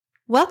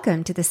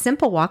Welcome to the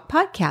Simple Walk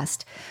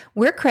Podcast.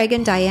 We're Craig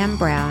and Diane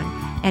Brown,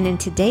 and in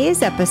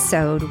today's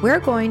episode,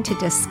 we're going to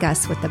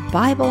discuss what the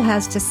Bible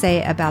has to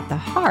say about the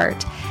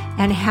heart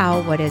and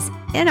how what is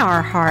in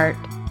our heart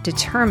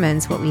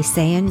determines what we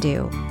say and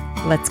do.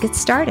 Let's get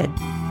started.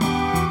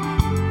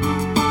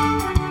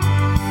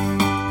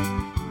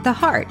 The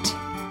heart,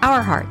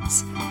 our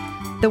hearts.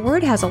 The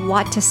Word has a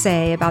lot to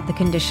say about the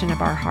condition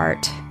of our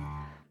heart.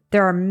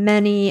 There are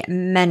many,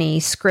 many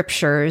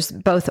scriptures,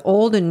 both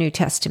Old and New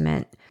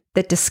Testament,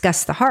 that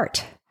discuss the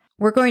heart.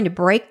 We're going to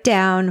break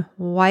down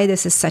why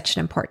this is such an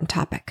important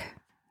topic.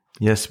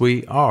 Yes,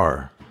 we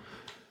are.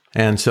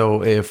 And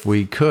so if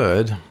we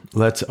could,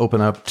 let's open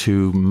up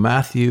to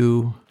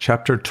Matthew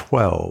chapter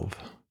 12,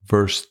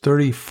 verse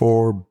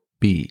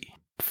 34b.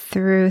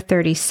 Through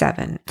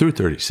 37. Through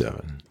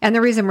 37. And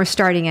the reason we're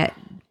starting at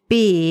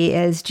B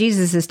is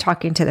Jesus is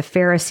talking to the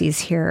Pharisees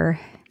here,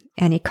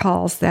 and he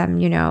calls them,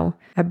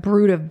 a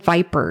brood of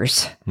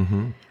vipers.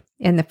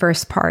 In the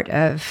first part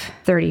of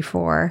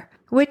 34,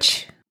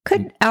 which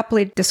could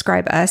aptly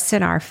describe us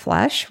in our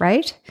flesh,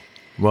 right?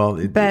 Well,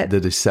 the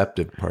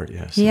deceptive part,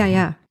 yes.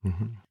 Yeah.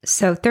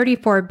 So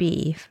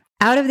 34b,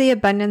 out of the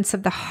abundance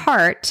of the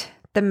heart,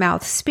 the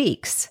mouth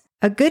speaks.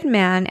 A good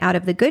man out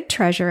of the good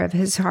treasure of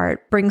his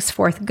heart brings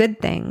forth good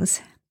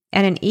things,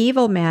 and an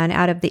evil man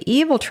out of the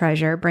evil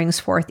treasure brings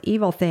forth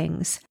evil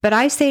things. But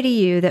I say to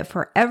you that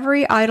for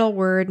every idle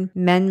word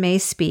men may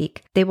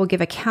speak, they will give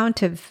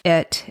account of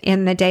it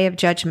in the day of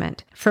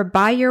judgment. For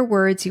by your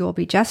words you will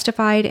be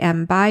justified,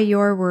 and by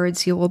your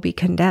words you will be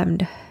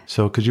condemned.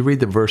 So could you read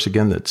the verse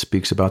again that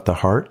speaks about the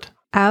heart?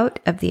 Out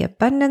of the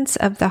abundance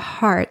of the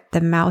heart,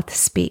 the mouth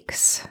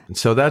speaks. And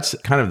so that's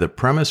kind of the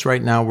premise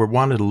right now. We're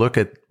wanting to look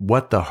at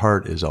what the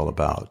heart is all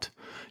about.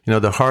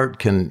 The heart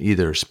can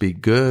either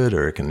speak good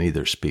or it can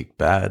either speak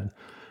bad.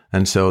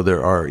 And so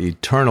there are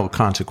eternal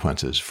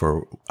consequences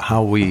for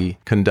how we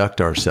conduct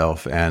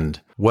ourselves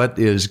and what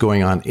is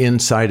going on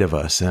inside of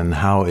us and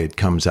how it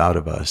comes out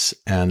of us.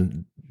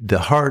 And the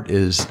heart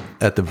is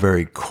at the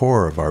very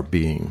core of our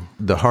being.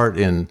 The heart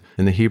in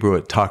the Hebrew,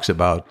 it talks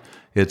about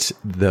it's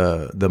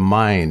the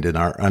mind and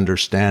our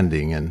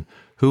understanding and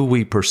who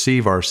we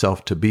perceive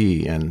ourselves to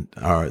be and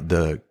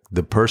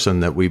the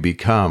person that we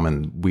become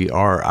and we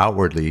are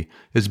outwardly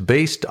is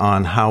based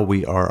on how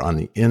we are on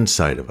the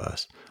inside of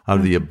us. Out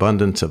of the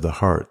abundance of the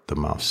heart, the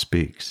mouth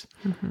speaks.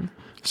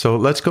 So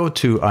let's go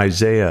to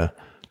Isaiah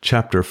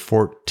chapter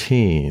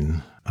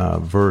 14,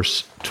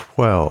 verse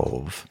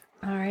 12.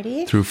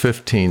 Alrighty. Through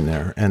 15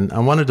 there. And I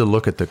wanted to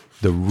look at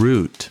the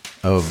root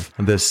of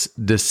this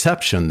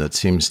deception that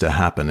seems to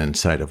happen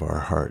inside of our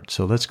heart.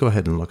 So let's go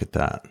ahead and look at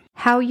that.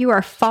 How you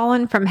are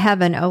fallen from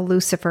heaven, O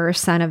Lucifer,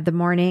 son of the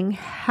morning.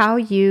 How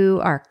you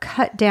are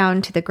cut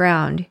down to the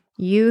ground,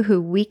 you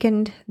who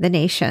weakened the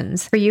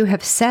nations. For you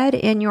have said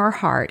in your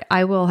heart,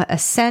 I will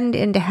ascend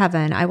into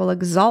heaven. I will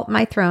exalt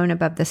my throne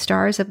above the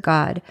stars of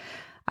God.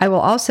 I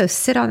will also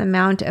sit on the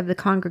mount of the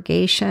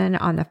congregation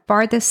on the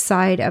farthest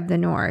side of the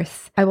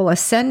north. I will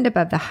ascend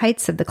above the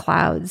heights of the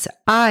clouds.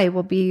 I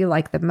will be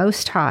like the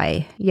Most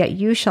High, yet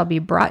you shall be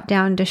brought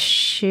down to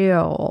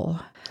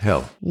Sheol.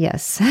 Hell.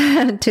 Yes,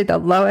 to the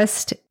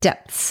lowest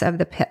depths of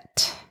the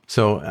pit.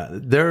 So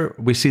there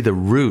we see the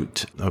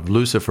root of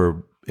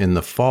Lucifer in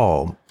the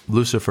fall.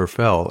 Lucifer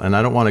fell, and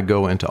I don't want to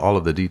go into all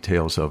of the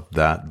details of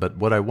that, but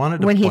what I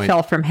wanted to When he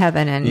fell from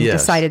heaven and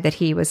decided that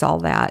he was all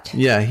that.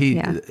 Yeah,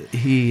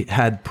 he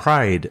had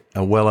pride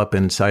well up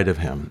inside of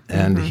him,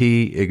 and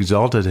he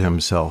exalted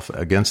himself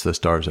against the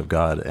stars of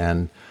God,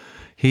 and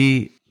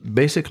he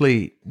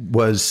basically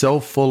was so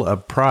full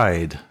of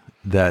pride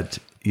that,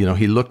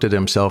 he looked at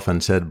himself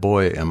and said,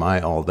 boy, am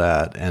I all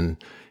that,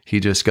 and he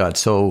just got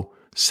so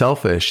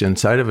selfish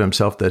inside of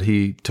himself that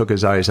he took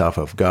his eyes off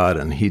of God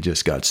and he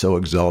just got so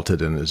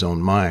exalted in his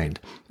own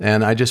mind.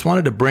 And I just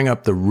wanted to bring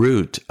up the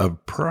root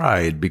of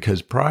pride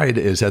because pride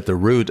is at the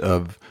root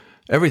of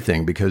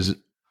everything. Because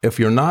if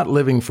you're not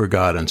living for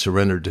God and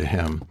surrendered to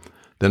Him,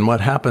 then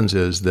what happens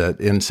is that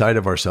inside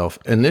of ourselves,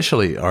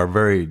 initially our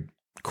very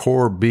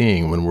core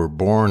being, when we're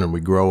born and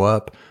we grow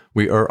up,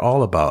 we are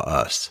all about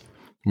us.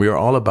 We are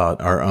all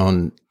about our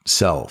own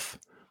self,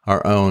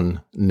 our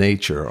own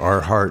nature.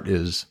 Our heart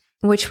is...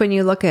 Which, when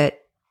you look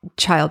at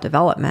child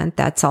development,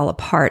 that's all a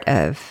part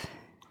of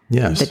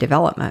the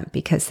development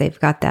because they've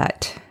got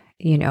that,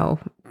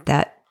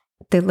 that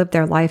they live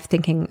their life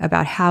thinking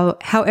about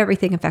how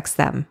everything affects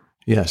them.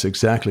 Yes,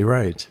 exactly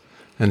right.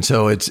 And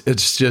so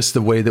it's just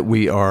the way that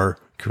we are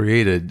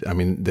created,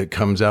 that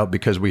comes out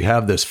because we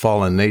have this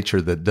fallen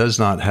nature that does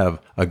not have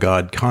a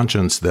God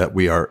conscience, that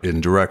we are in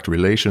direct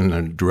relation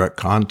and direct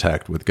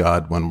contact with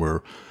God when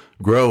we're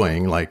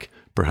growing, like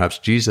perhaps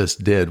Jesus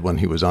did when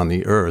he was on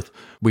the earth.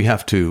 We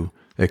have to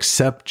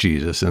accept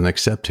Jesus and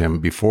accept him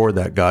before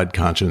that God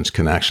conscience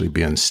can actually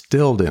be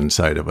instilled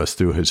inside of us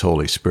through his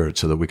Holy Spirit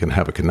so that we can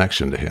have a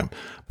connection to him.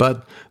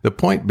 But the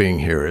point being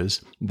here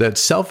is that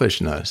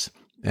selfishness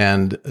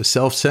and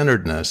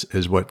self-centeredness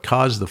is what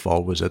caused the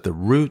fall, was at the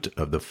root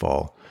of the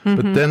fall.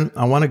 But then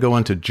I want to go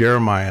into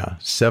Jeremiah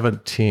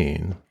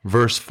 17,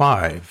 verse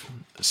 5.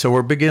 So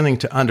we're beginning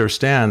to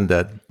understand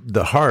that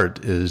the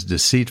heart is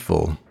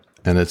deceitful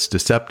and it's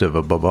deceptive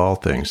above all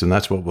things. And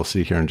that's what we'll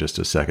see here in just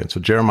a second. So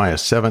Jeremiah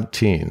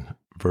 17,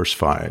 verse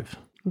 5.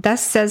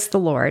 Thus says the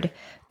Lord,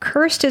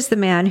 cursed is the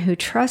man who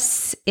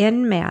trusts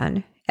in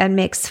man and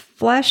makes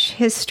flesh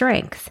his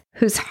strength,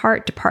 whose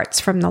heart departs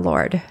from the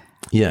Lord.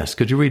 Yes.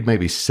 Could you read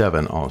maybe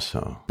 7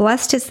 also?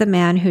 Blessed is the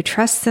man who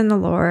trusts in the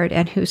Lord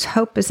and whose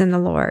hope is in the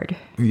Lord.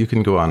 You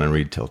can go on and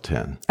read till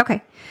 10.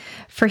 Okay.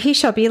 For he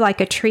shall be like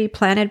a tree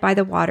planted by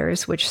the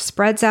waters, which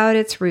spreads out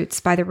its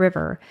roots by the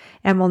river,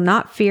 and will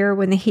not fear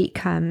when the heat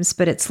comes,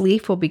 but its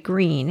leaf will be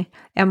green,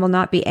 and will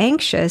not be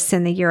anxious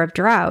in the year of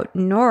drought,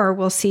 nor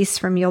will cease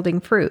from yielding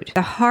fruit.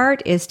 The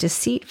heart is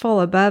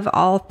deceitful above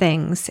all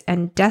things,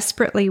 and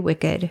desperately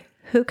wicked.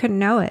 Who can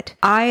know it?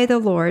 I, the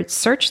Lord,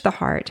 search the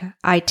heart.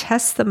 I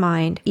test the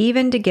mind,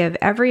 even to give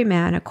every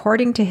man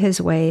according to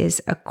his ways,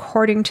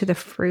 according to the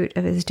fruit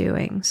of his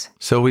doings.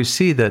 So we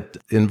see that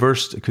in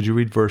could you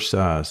read verse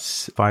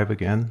 5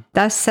 again?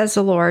 Thus says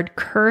the Lord,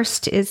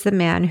 cursed is the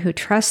man who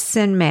trusts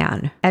in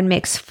man and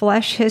makes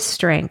flesh his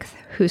strength,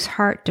 whose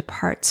heart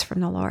departs from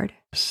the Lord.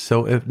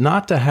 So if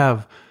not to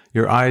have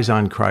your eyes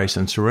on Christ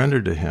and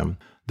surrender to him,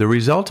 the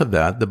result of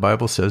that, the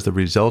Bible says, the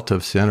result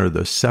of sin or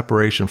the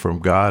separation from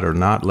God or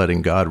not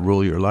letting God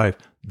rule your life,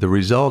 the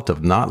result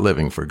of not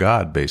living for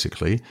God,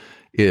 basically,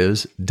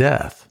 is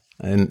death.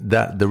 And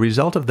that the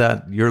result of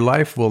that, your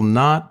life will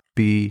not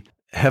be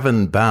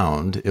heaven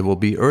bound, it will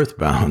be earth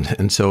bound.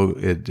 And so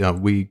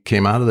we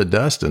came out of the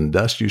dust, and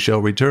dust you shall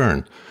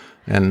return.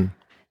 And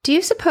do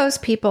you suppose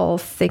people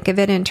think of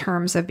it in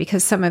terms of,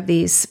 because some of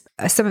the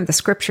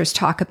scriptures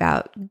talk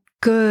about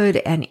good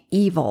and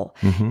evil.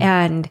 Mm-hmm.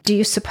 And do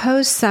you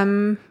suppose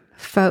some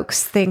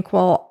folks think,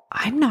 well,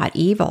 I'm not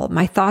evil.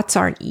 My thoughts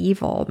aren't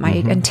evil. My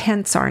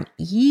intents aren't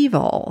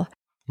evil.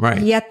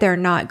 Right. Yet they're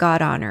not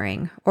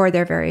God-honoring, or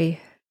they're very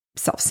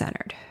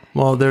self-centered.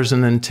 Well, there's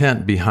an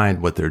intent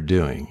behind what they're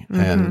doing. Mm-hmm.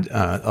 And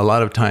a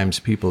lot of times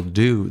people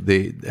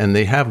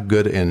they have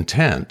good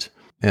intent.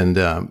 And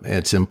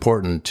it's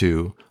important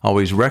to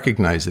always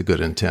recognize the good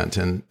intent.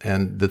 And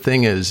the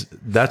thing is,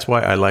 that's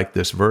why I like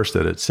this verse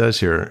that it says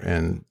here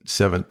in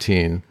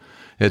 17.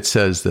 It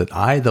says that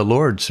I, the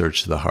Lord,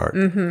 search the heart.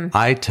 Mm-hmm.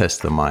 I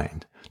test the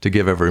mind to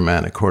give every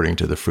man according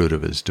to the fruit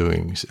of his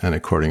doings and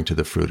according to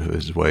the fruit of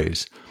his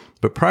ways.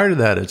 But prior to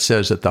that, it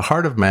says that the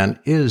heart of man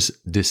is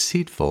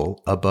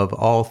deceitful above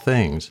all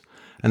things.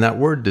 And that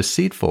word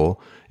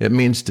deceitful, it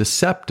means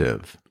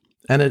deceptive.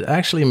 And it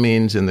actually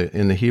means, in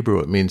the Hebrew,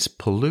 it means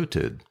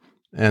polluted.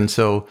 And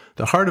so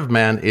the heart of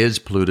man is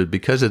polluted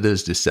because it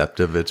is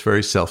deceptive. It's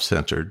very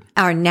self-centered.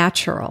 Our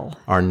natural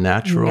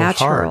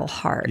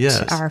heart.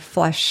 Yes. Our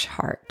flesh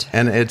heart.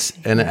 And it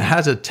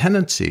has a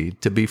tendency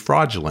to be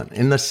fraudulent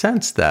in the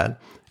sense that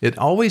it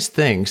always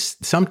thinks,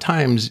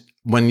 sometimes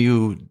when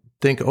you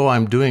think, oh,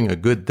 I'm doing a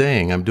good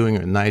thing, I'm doing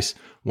a nice,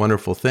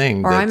 wonderful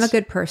thing. Or I'm a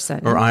good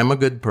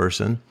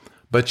person.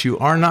 But you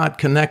are not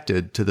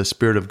connected to the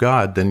Spirit of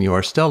God, then you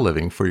are still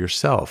living for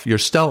yourself. You're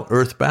still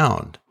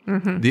earthbound.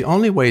 Mm-hmm. The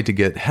only way to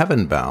get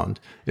heaven-bound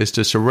is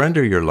to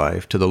surrender your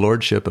life to the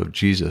Lordship of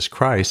Jesus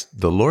Christ,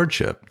 the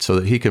Lordship, so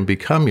that he can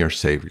become your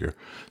Savior,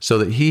 so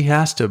that he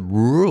has to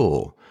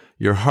rule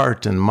your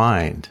heart and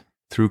mind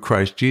through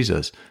Christ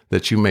Jesus,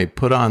 that you may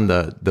put on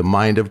the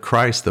mind of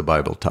Christ, the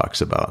Bible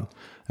talks about.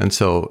 And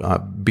so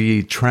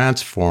be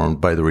transformed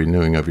by the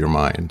renewing of your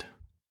mind.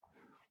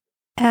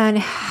 And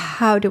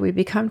how do we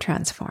become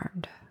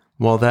transformed?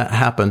 Well, that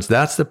happens.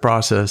 That's the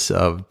process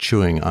of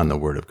chewing on the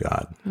Word of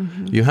God.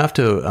 Mm-hmm. You have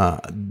to,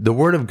 the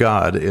Word of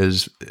God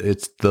it's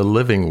the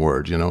living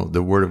Word.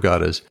 The Word of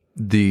God is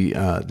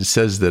it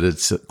says that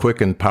it's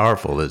quick and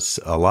powerful. It's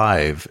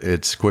alive.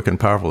 It's quick and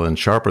powerful and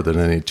sharper than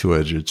any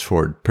two-edged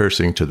sword,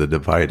 piercing to the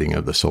dividing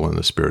of the soul and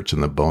the spirits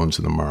and the bones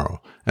and the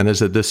marrow, and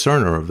is a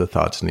discerner of the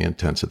thoughts and the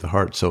intents of the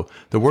heart. So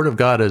the Word of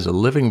God is a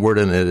living Word,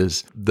 and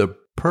the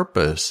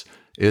purpose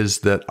is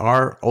that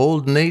our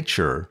old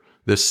nature,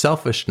 this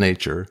selfish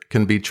nature,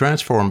 can be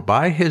transformed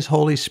by his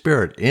Holy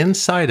Spirit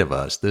inside of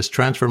us, this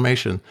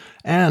transformation.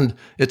 And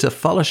it's a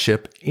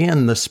fellowship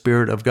in the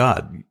Spirit of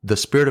God. The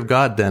Spirit of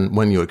God then,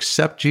 when you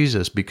accept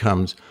Jesus,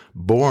 becomes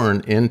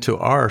born into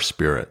our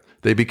spirit.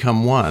 They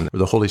become one.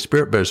 The Holy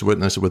Spirit bears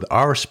witness with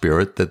our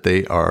spirit that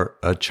they are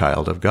a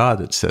child of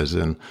God, it says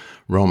in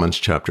Romans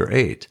chapter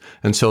 8.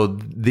 And so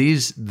the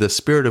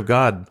Spirit of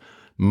God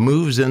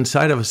moves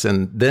inside of us,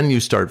 and then you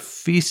start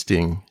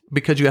feasting,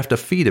 because you have to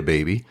feed a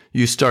baby.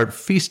 You start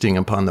feasting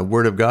upon the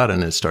Word of God,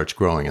 and it starts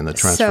growing in the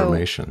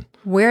transformation. So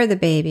we're the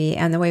baby,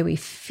 and the way we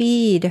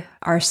feed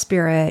our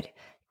spirit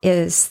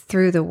is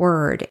through the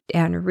Word,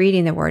 and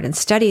reading the Word, and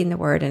studying the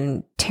Word,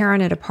 and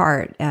tearing it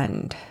apart,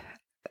 and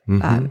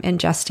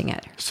ingesting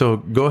it. So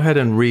go ahead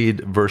and read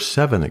verse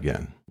 7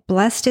 again.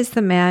 Blessed is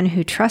the man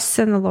who trusts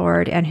in the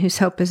Lord and whose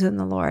hope is in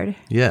the Lord.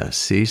 Yes.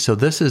 See, so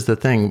this is the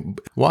thing.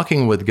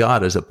 Walking with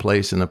God is a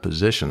place and a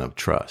position of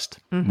trust.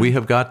 We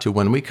have got to,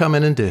 when we come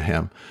into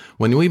him,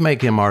 when we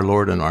make him our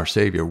Lord and our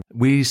Savior,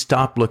 we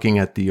stop looking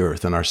at the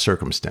earth and our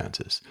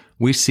circumstances.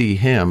 We see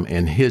him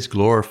in his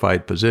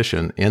glorified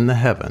position in the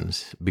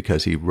heavens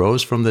because he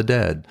rose from the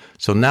dead.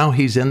 So now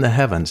he's in the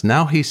heavens.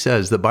 Now he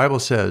says, the Bible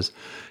says,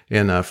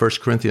 in 1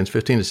 Corinthians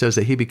 15, it says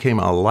that he became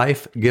a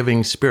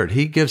life-giving spirit.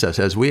 He gives us,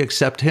 as we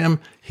accept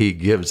him, he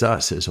gives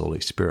us his Holy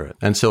Spirit.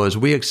 And so as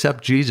we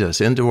accept Jesus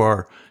into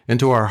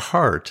our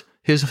heart,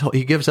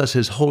 he gives us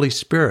his Holy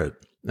Spirit,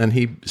 and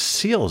he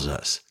seals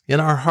us in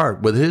our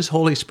heart with his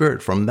Holy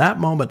Spirit from that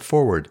moment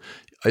forward.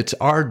 It's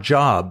our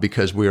job,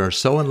 because we are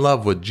so in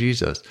love with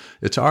Jesus,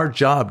 it's our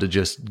job to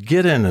just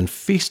get in and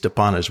feast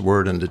upon his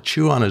word and to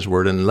chew on his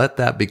word and let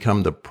that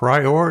become the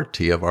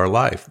priority of our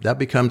life. That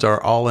becomes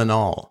our all in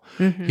all.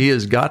 He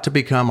has got to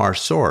become our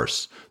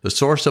source, the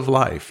source of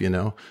life, you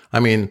know. I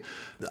mean,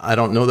 I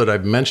don't know that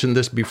I've mentioned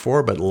this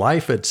before, but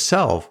life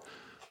itself,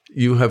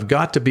 you have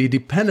got to be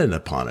dependent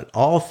upon it.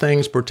 All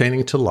things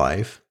pertaining to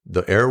life,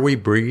 the air we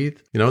breathe,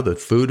 you know, the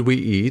food we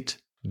eat,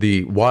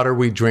 the water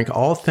we drink,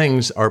 all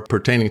things are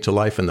pertaining to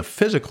life in the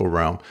physical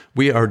realm.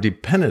 We are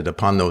dependent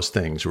upon those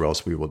things or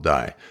else we will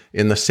die.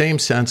 In the same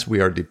sense,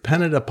 we are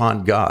dependent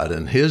upon God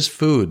and his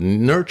food,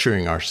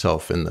 nurturing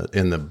ourselves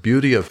in the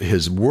beauty of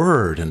his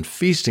word and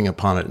feasting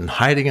upon it and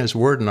hiding his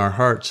word in our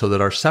heart so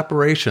that our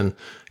separation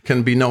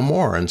can be no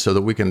more and so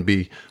that we can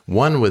be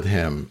one with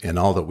him in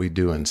all that we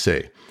do and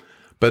say.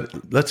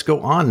 But let's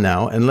go on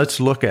now and let's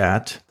look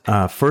at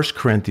 1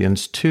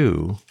 Corinthians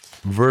 2,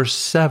 verse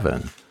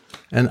 7.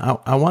 And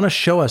I want to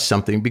show us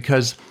something,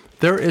 because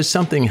there is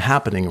something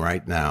happening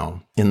right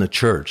now in the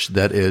church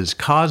that has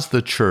caused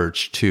the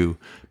church to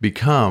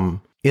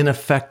become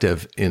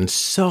ineffective in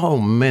so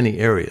many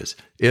areas.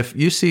 If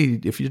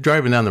you're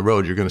driving down the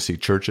road, you're going to see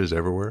churches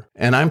everywhere.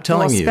 And I'm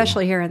telling you,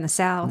 especially here in the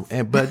South.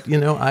 But, you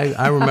know,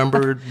 I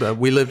remember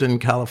we lived in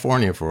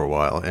California for a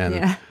while.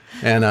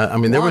 And I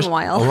mean, there was a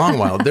long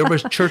while. There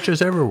was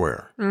churches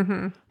everywhere.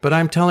 But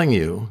I'm telling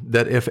you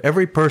that if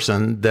every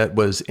person that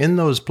was in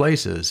those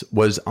places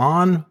was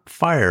on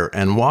fire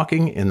and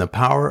walking in the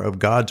power of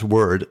God's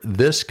word,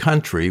 this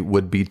country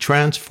would be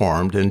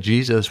transformed and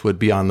Jesus would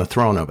be on the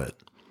throne of it.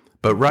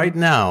 But right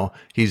now,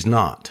 he's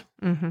not.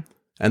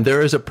 And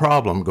there is a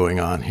problem going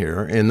on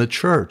here in the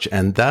church.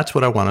 And that's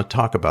what I want to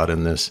talk about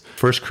in this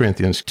 1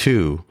 Corinthians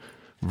 2,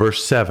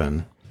 verse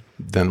 7.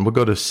 Then we'll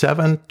go to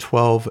 7,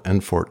 12,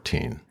 and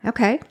 14.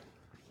 Okay.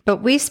 But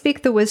we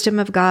speak the wisdom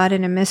of God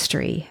in a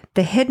mystery,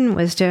 the hidden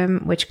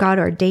wisdom which God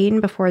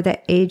ordained before the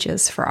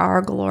ages for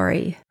our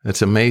glory.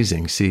 That's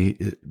amazing. See,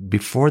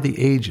 before the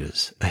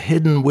ages, a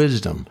hidden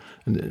wisdom.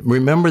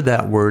 Remember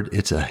that word,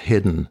 it's a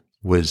hidden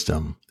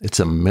wisdom. It's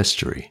a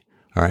mystery.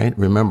 All right?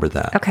 Remember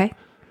that. Okay.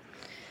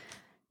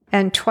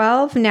 And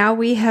 12, now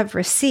we have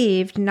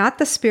received not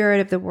the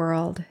spirit of the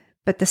world,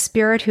 but the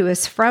Spirit who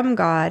is from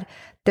God,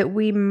 that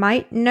we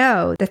might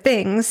know the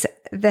things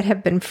that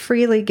have been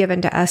freely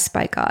given to us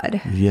by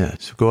God.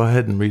 Yes. Go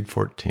ahead and read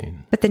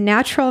 14. But the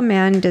natural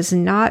man does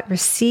not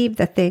receive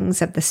the things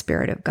of the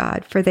Spirit of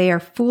God, for they are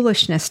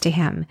foolishness to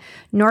him,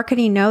 nor can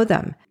he know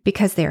them,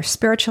 because they are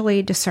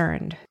spiritually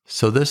discerned.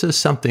 So this is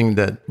something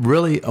that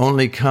really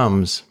only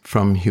comes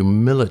from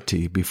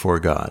humility before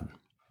God.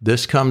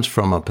 This comes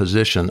from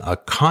a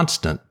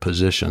constant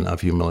position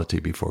of humility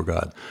before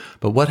God.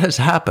 But what has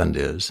happened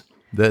is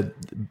that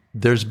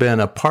there's been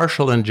a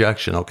partial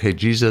injection. Okay,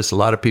 Jesus, a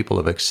lot of people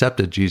have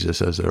accepted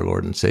Jesus as their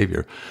Lord and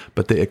Savior,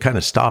 but it kind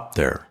of stopped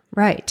there.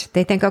 Right.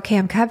 They think, okay,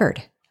 I'm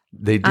covered.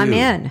 They do. I'm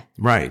in.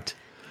 Right.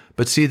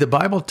 But see, the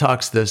Bible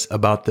talks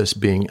about this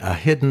being a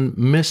hidden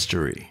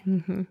mystery.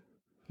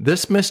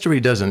 This mystery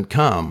doesn't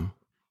come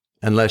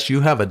unless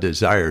you have a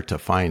desire to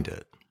find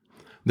it.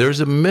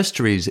 There's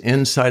mysteries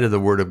inside of the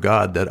Word of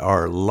God that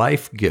are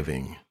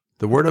life-giving.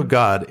 The Word of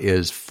God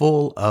is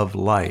full of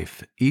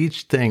life.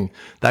 Each thing,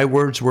 thy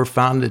words were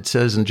found, it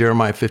says in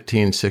Jeremiah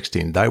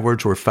 15:16, thy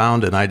words were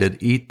found, and I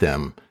did eat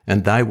them,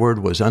 and thy word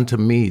was unto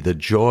me the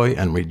joy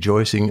and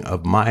rejoicing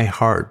of my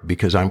heart,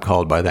 because I'm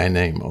called by thy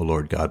name, O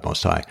Lord God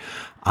Most High.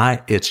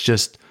 It's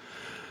just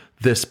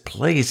this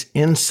place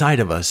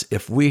inside of us.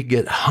 If we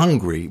get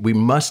hungry, we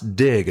must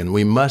dig, and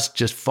we must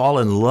just fall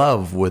in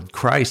love with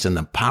Christ and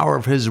the power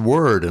of his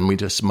word, and we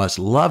just must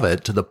love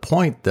it to the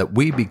point that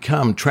we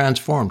become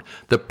transformed.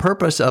 The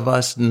purpose of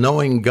us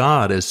knowing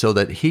God is so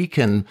that he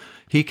can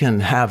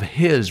have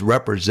his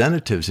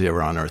representatives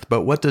here on earth.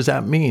 But what does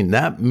that mean?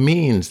 That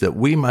means that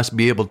we must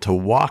be able to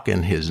walk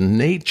in his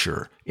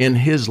nature, in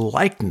his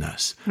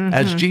likeness.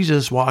 As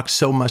Jesus walks,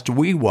 so must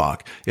we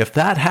walk. If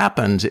that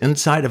happens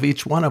inside of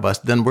each one of us,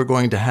 then we're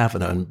going to have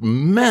an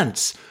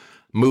immense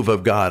move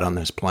of God on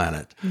this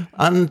planet.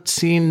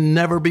 Unseen,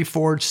 never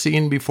before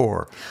seen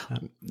before.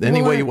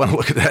 Any way you want to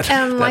look at that,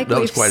 that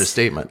was quite a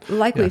statement.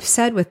 Like we've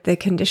said, with the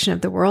condition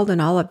of the world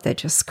and all of the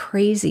just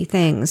crazy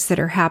things that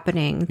are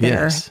happening,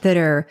 that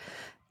are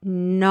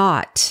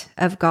not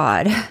of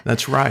God.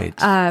 That's right.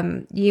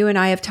 You and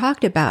I have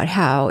talked about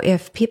how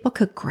if people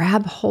could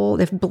grab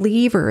hold, if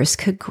believers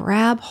could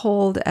grab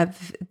hold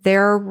of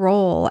their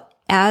role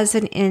as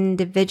an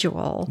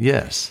individual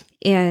Yes.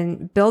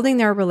 in building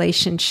their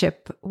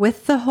relationship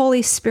with the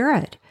Holy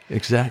Spirit,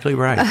 Exactly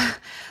right.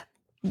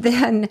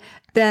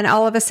 then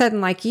all of a sudden,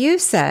 like you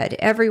said,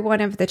 every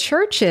one of the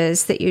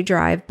churches that you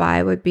drive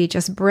by would be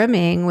just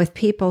brimming with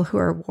people who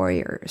are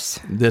warriors.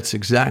 That's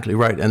exactly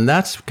right. And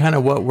that's kind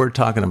of what we're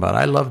talking about.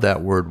 I love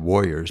that word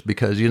warriors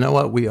because you know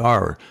what we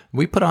are?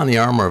 We put on the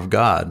armor of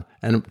God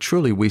and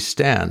truly we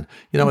stand.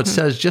 You know, it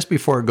says just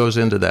before it goes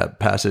into that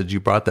passage, you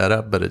brought that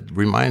up, but it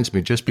reminds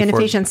me just before. In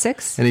Ephesians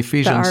 6? In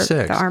Ephesians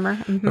 6. The armor.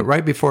 But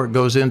right before it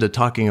goes into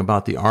talking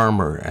about the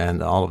armor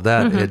and all of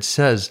that, it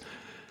says,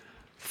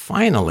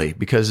 finally,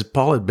 because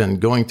Paul had been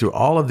going through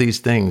all of these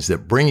things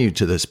that bring you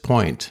to this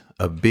point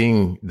of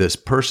being this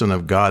person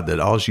of God, that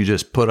all you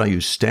just put on,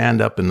 you stand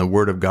up in the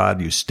word of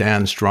God, you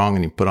stand strong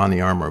and you put on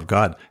the armor of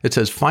God. It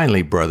says,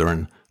 finally,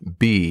 brethren,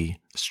 be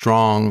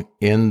strong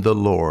in the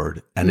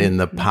Lord and in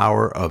the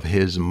power of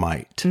his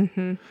might.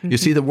 You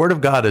see, the word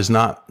of God is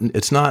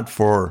it's not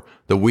for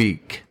the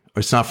weak, or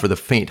it's not for the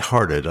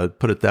faint-hearted, I'd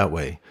put it that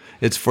way.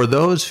 It's for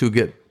those who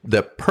get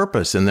the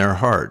purpose in their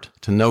heart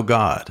to know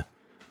God,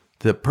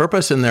 the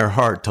purpose in their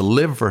heart to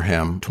live for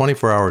him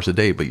 24 hours a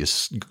day, but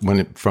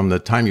from the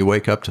time you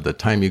wake up to the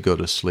time you go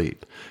to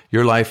sleep,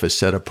 your life is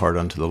set apart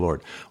unto the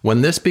Lord.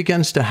 When this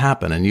begins to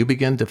happen and you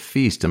begin to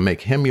feast and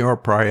make him your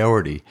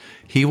priority,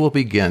 he will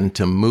begin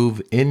to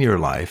move in your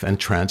life and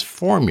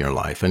transform your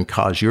life and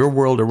cause your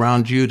world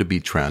around you to be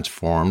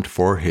transformed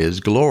for his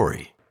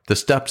glory. The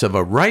steps of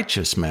a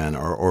righteous man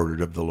are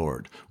ordered of the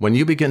Lord. When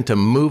you begin to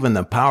move in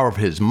the power of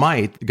his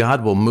might,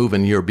 God will move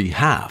in your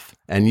behalf,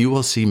 and you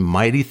will see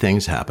mighty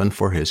things happen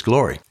for his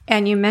glory.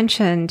 And you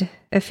mentioned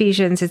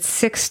Ephesians, it's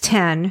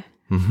 6:10.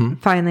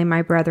 Finally,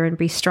 my brethren,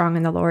 be strong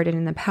in the Lord and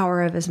in the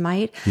power of his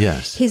might.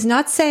 Yes. He's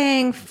not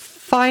saying,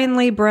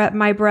 finally,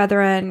 my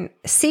brethren,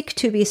 seek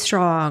to be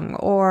strong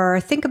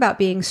or think about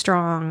being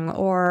strong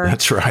or...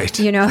 That's right.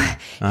 He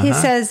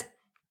says,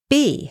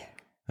 be.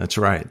 That's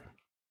right.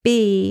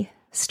 Be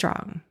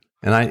strong.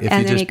 And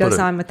then he goes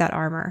on with that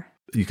armor.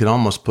 You can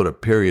almost put a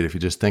period if you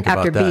just think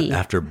about that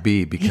after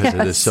B, because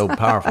it is so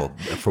powerful.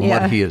 From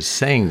what he is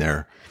saying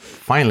there,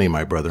 finally,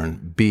 my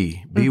brethren,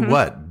 be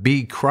what?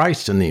 Be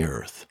Christ in the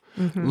earth.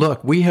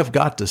 Look, we have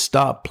got to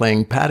stop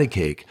playing patty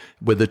cake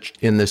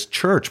in this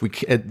church.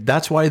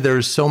 That's why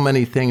there's so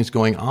many things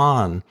going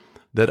on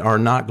that are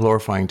not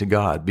glorifying to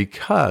God,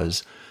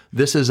 because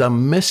this is a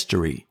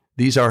mystery.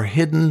 These are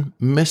hidden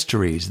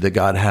mysteries that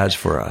God has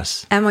for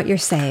us. And what you're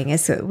saying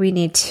is that we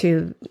need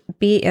to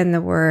be in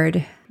the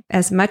Word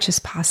as much as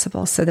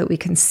possible so that we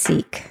can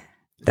seek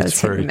those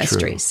hidden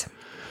mysteries.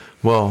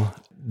 Well,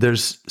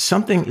 there's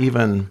something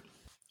even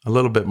a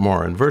little bit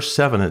more. In verse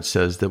 7, it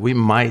says that we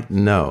might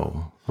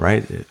know,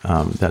 right?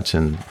 That's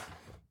in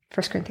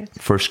 1 Corinthians.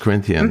 1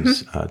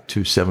 Corinthians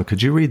 2:7.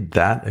 Could you read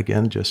that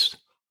again, just...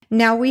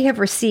 Now we have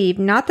received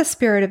not the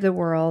spirit of the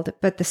world,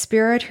 but the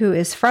Spirit who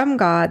is from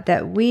God,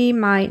 that we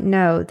might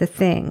know the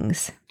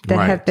things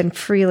that have been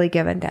freely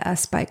given to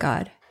us by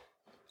God.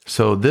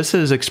 So this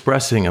is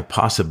expressing a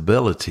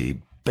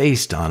possibility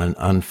based on an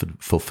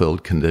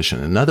unfulfilled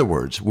condition. In other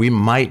words, we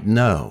might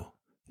know.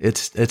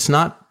 It's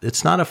not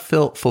a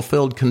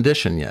fulfilled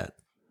condition yet.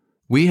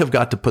 We have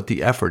got to put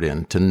the effort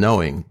into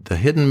knowing the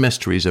hidden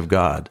mysteries of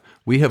God.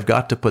 We have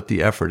got to put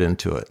the effort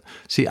into it.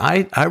 See,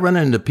 I run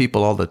into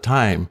people all the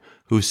time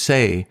who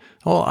say,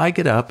 oh, I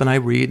get up and I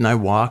read and I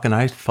walk and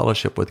I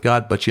fellowship with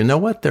God. But you know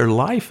what? Their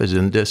life is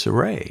in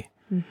disarray.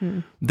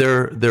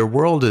 Their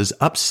world is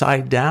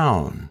upside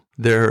down.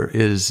 There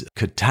is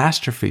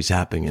catastrophes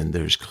happening and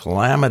there's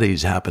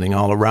calamities happening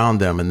all around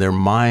them, and their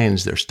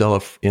minds, they're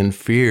still in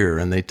fear,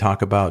 and they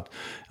talk about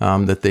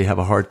that they have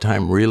a hard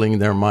time reeling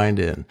their mind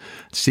in.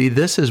 See,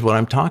 this is what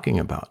I'm talking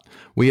about.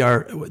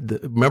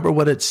 Remember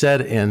what it said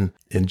in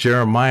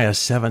Jeremiah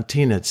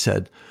 17, it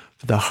said,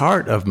 the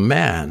heart of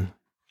man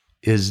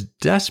is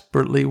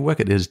desperately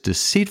wicked, is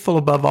deceitful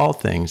above all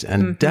things,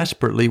 and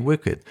desperately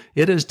wicked.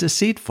 It is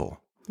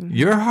deceitful.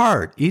 Your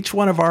heart, each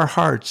one of our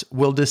hearts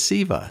will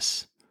deceive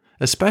us.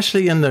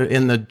 Especially in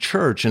the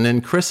church and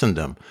in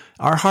Christendom,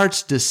 our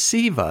hearts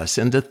deceive us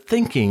into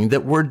thinking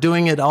that we're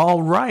doing it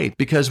all right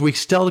because we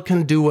still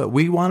can do what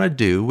we want to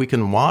do. We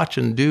can watch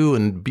and do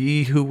and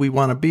be who we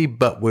want to be,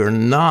 but we're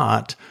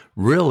not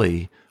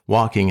really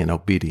walking in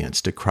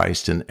obedience to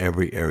Christ in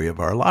every area of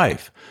our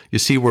life. You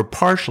see, we're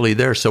partially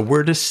there, so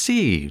we're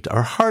deceived.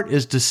 Our heart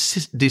is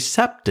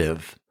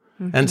deceptive.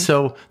 And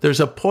so there's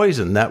a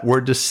poison. That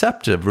word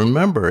deceptive,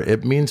 remember,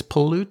 it means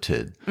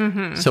polluted.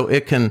 So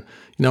it can,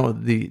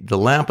 the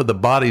lamp of the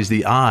body is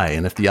the eye.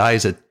 And if the eye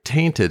is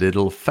tainted,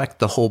 it'll affect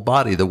the whole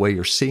body, the way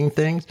you're seeing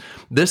things.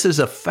 This is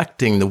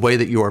affecting the way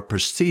that you are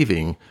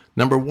perceiving.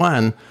 Number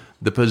one,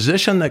 the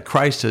position that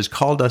Christ has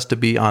called us to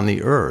be on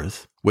the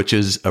earth, which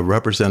is a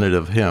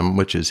representative of him,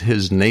 which is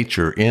his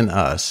nature in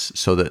us,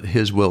 so that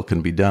his will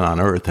can be done on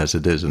earth as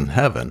it is in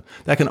heaven.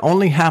 That can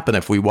only happen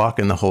if we walk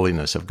in the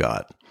holiness of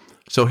God.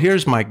 So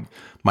here's my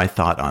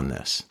thought on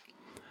this.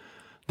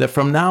 That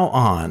from now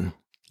on,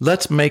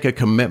 let's make a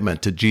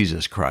commitment to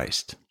Jesus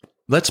Christ.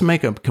 Let's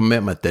make a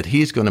commitment that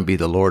he's going to be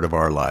the Lord of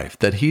our life,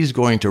 that he's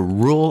going to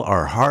rule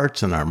our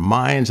hearts and our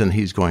minds, and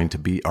he's going to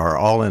be our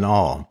all in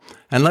all.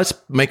 And let's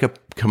make a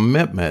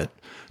commitment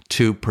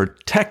to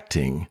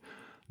protecting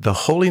the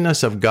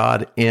holiness of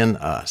God in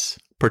us.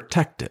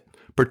 Protect it.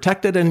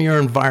 Protect it in your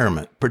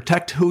environment.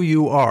 Protect who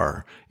you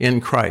are in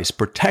Christ.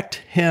 Protect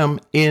him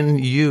in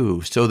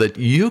you so that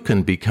you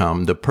can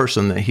become the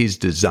person that he's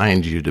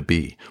designed you to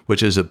be,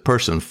 which is a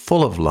person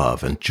full of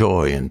love and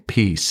joy and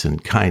peace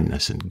and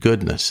kindness and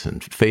goodness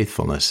and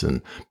faithfulness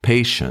and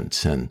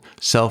patience and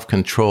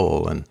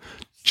self-control and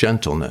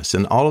gentleness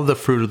and all of the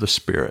fruit of the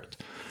Spirit.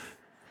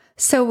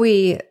 So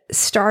we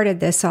started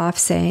this off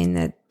saying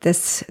that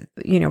this,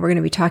 we're going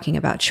to be talking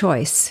about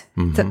choice.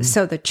 Mm-hmm.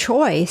 So the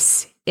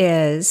choice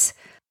is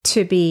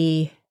to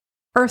be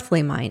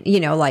earthly minded,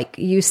 like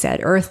you said,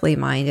 earthly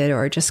minded,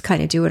 or just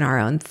kind of doing our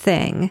own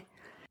thing,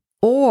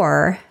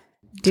 or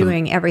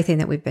doing everything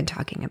that we've been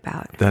talking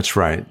about. That's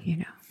right.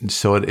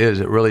 So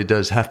it really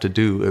does have to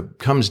do, it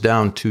comes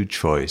down to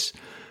choice,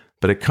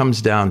 but it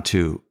comes down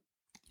to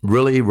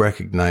really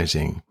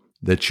recognizing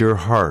that your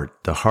heart,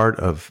 the heart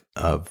of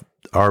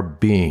our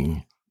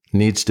being,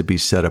 needs to be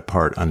set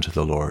apart unto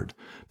the Lord.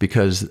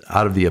 Because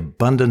out of the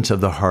abundance of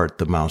the heart,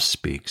 the mouth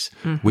speaks.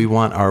 Mm-hmm. We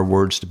want our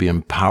words to be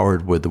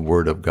empowered with the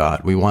word of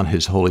God. We want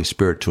his Holy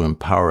Spirit to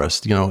empower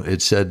us.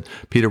 It said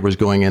Peter was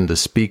going in to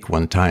speak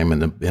one time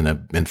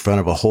in front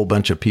of a whole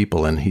bunch of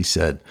people. And he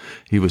said,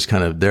 he was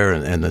kind of there.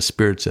 And the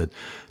Spirit said,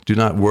 do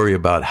not worry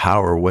about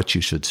how or what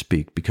you should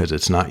speak, because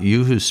it's not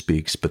you who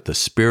speaks, but the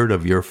Spirit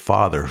of your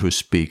Father who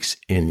speaks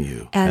in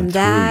you. And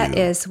that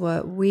is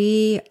what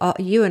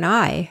you and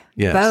I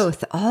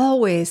both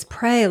always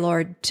pray,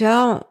 Lord,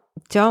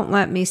 don't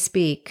let me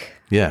speak.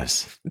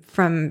 Yes.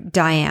 From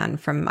Diane,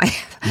 from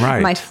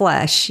my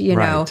flesh,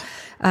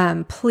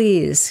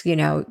 please,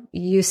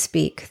 you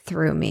speak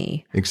through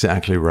me.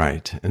 Exactly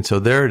right. And so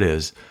there it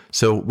is.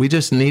 So we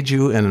just need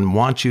you and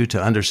want you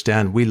to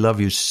understand we love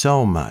you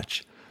so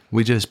much.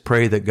 We just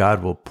pray that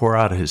God will pour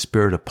out his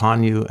Spirit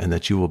upon you and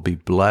that you will be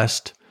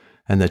blessed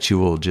and that you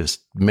will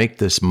just make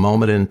this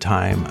moment in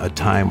time a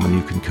time when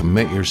you can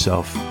commit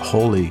yourself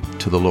wholly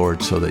to the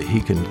Lord so that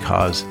he can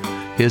cause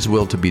his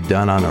will to be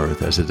done on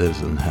earth as it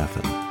is in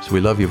heaven. So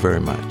we love you very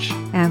much.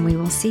 And we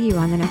will see you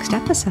on the next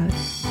episode.